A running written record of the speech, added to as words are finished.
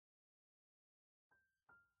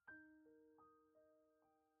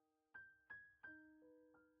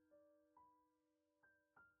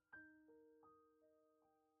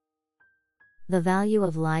The value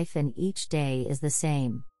of life in each day is the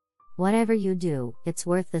same. Whatever you do, it's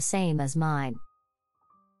worth the same as mine.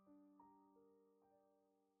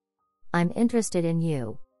 I'm interested in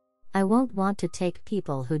you. I won't want to take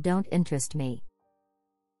people who don't interest me.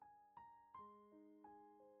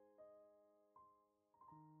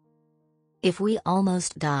 If we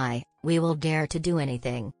almost die, we will dare to do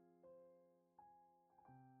anything.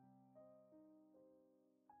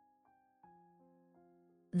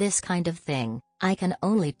 This kind of thing, I can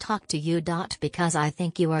only talk to you. Because I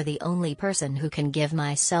think you are the only person who can give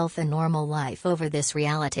myself a normal life over this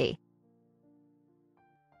reality.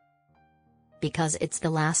 Because it's the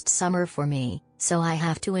last summer for me, so I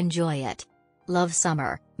have to enjoy it. Love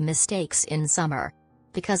summer, mistakes in summer.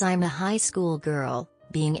 Because I'm a high school girl,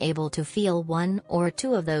 being able to feel one or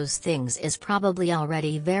two of those things is probably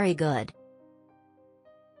already very good.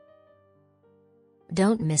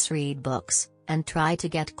 Don't misread books, and try to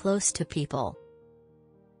get close to people.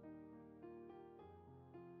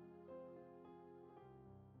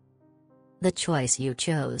 The choice you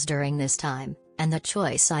chose during this time, and the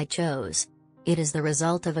choice I chose. It is the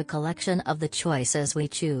result of a collection of the choices we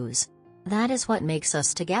choose. That is what makes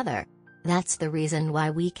us together. That's the reason why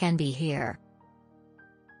we can be here.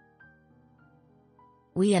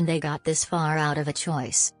 We and they got this far out of a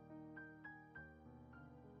choice.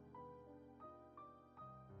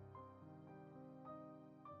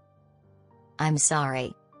 I'm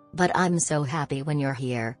sorry. But I'm so happy when you're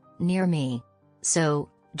here, near me. So,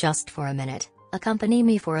 just for a minute, accompany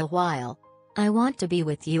me for a while. I want to be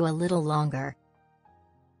with you a little longer.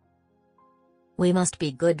 We must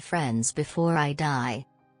be good friends before I die.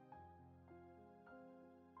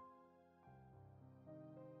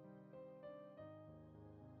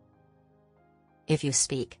 If you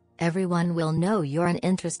speak, everyone will know you're an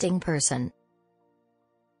interesting person.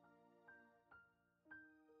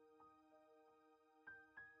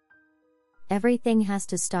 Everything has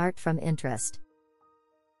to start from interest.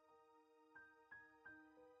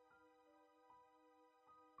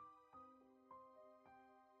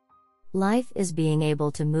 Life is being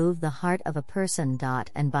able to move the heart of a person.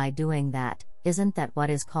 And by doing that, isn't that what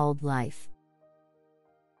is called life?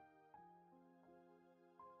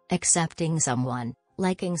 Accepting someone,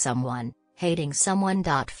 liking someone, hating someone.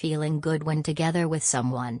 Feeling good when together with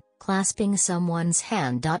someone, clasping someone's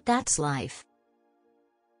hand. That's life.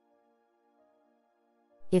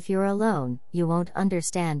 If you're alone, you won't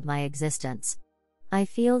understand my existence. I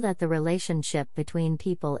feel that the relationship between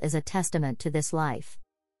people is a testament to this life.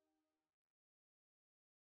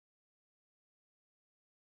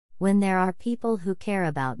 When there are people who care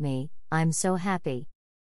about me, I'm so happy.